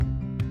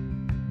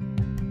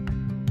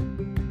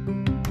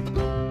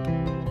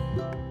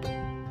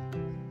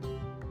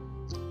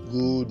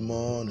Good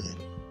morning.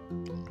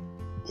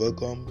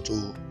 Welcome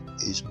to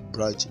His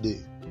bright day,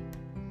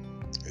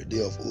 a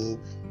day of hope,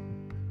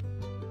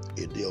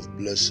 a day of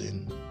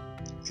blessing,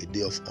 a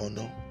day of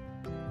honor,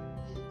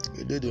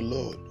 a day the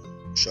Lord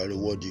shall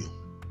reward you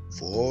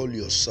for all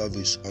your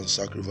service and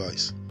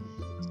sacrifice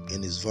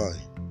in His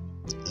vine,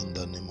 in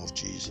the name of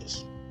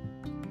Jesus.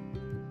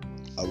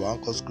 Our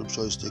anchor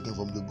scripture is taken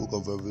from the book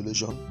of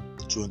Revelation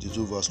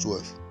 22 verse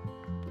 12.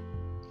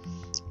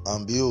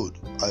 And behold,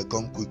 I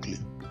come quickly,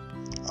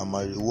 and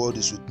my reward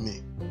is with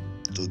me,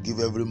 to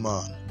give every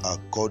man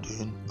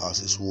according as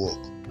his work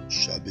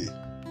shall be.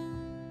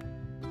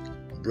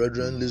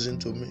 Brethren, listen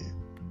to me.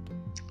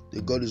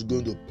 The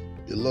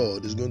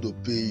Lord is going to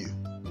pay you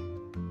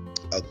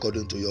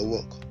according to your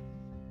work,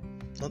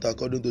 not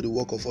according to the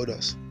work of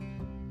others.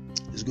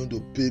 He's going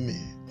to pay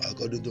me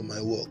according to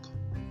my work,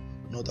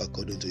 not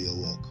according to your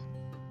work.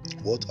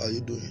 What are you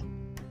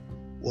doing?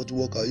 What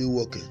work are you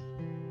working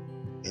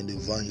in the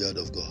vineyard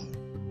of God?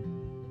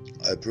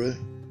 I pray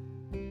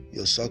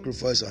your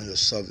sacrifice and your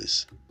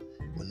service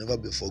will never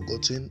be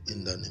forgotten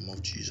in the name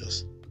of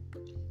Jesus.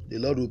 The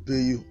Lord will pay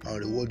you and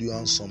reward you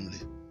handsomely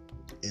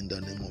in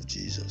the name of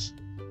Jesus.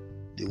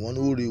 The one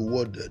who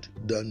rewarded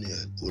Daniel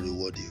will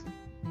reward you.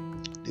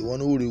 The one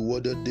who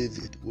rewarded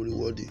David will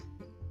reward you.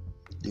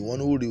 The one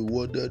who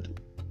rewarded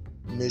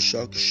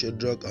Meshach,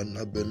 Shadrach, and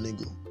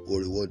Abednego will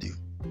reward you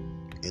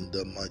in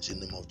the mighty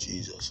name of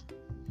Jesus.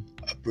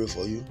 I pray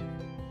for you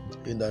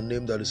in the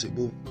name that is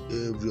above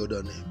every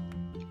other name.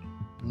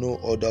 No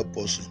other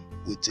person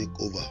will take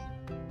over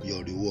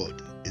your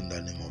reward in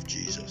the name of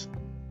Jesus.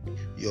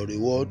 Your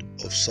reward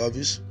of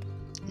service,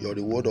 your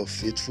reward of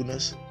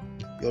faithfulness,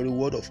 your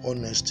reward of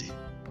honesty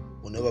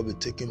will never be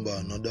taken by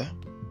another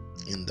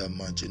in the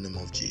mighty name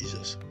of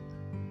Jesus.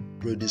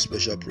 Pray this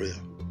special prayer.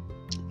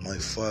 My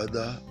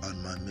Father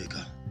and my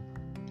Maker,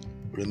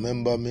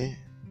 remember me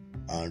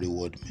and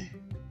reward me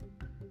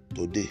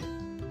today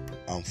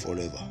and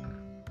forever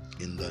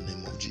in the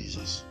name of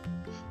Jesus.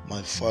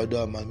 My Father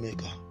and my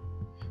Maker,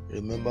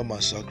 remember my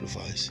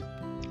sacrifice,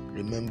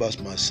 remember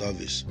my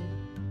service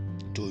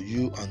to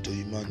you and to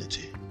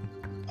humanity,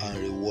 and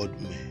reward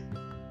me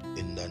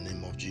in the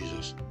name of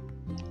Jesus.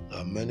 There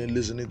are many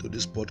listening to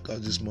this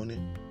podcast this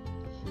morning.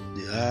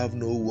 They have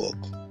no work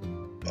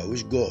by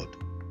which God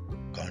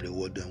can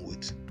reward them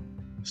with.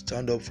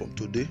 Stand up from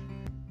today.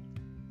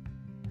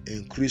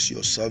 Increase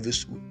your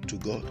service to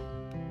God.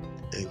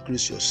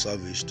 Increase your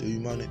service to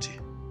humanity.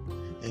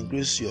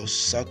 Increase your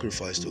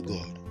sacrifice to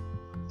God.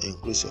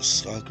 Increase your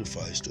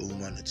sacrifice to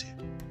humanity.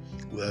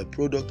 We are a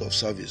product of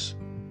service.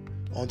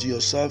 Until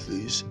your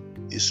service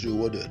is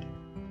rewarded,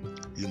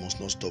 you must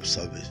not stop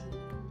serving.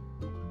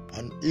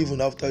 And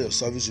even after your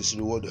service is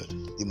rewarded,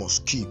 you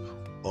must keep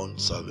on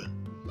serving.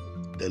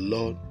 The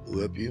Lord will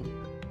help you.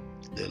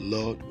 The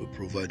Lord will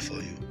provide for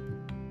you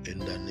in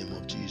the name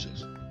of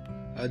Jesus.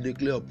 I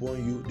declare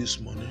upon you this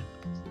morning,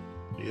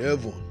 the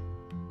heaven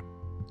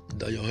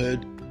that your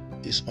head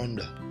is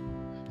under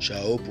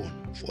shall open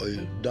for a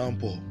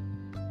downpour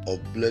of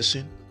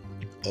blessing,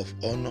 of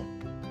honor,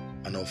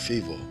 and of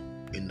favor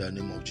in the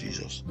name of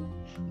Jesus.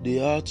 The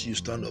heart you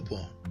stand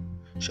upon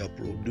shall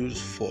produce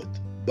forth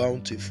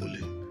bountifully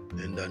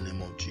in the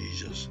name of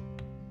Jesus.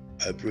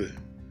 I pray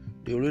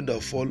the rain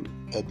that fall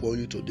upon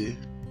you today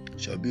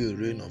shall be a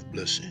rain of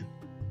blessing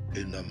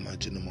in the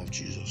mighty name of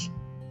Jesus.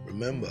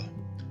 Remember,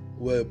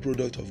 we are a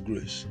product of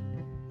grace,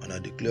 and I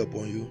declare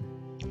upon you,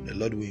 the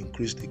Lord will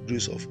increase the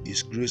grace of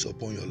His grace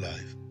upon your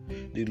life.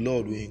 The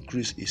Lord will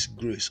increase His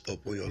grace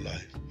upon your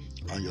life,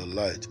 and your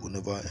light will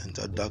never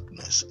enter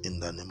darkness in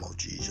the name of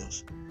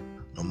Jesus.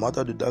 No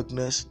matter the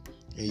darkness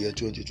in year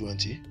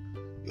 2020,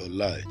 your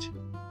light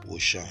will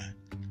shine.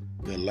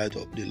 The light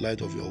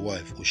of your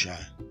wife will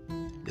shine.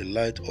 The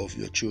light of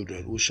your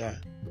children will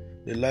shine.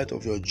 The light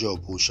of your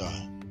job will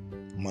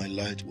shine. My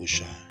light will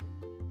shine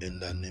in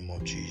the name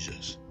of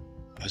Jesus.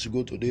 As you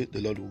go today, the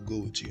Lord will go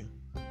with you.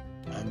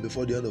 And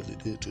before the end of the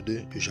day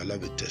today, you shall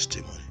have a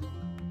testimony.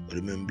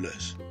 Remain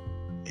blessed.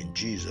 In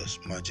Jesus'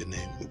 mighty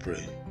name we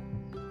pray.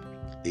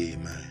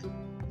 Amen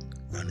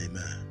and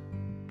amen.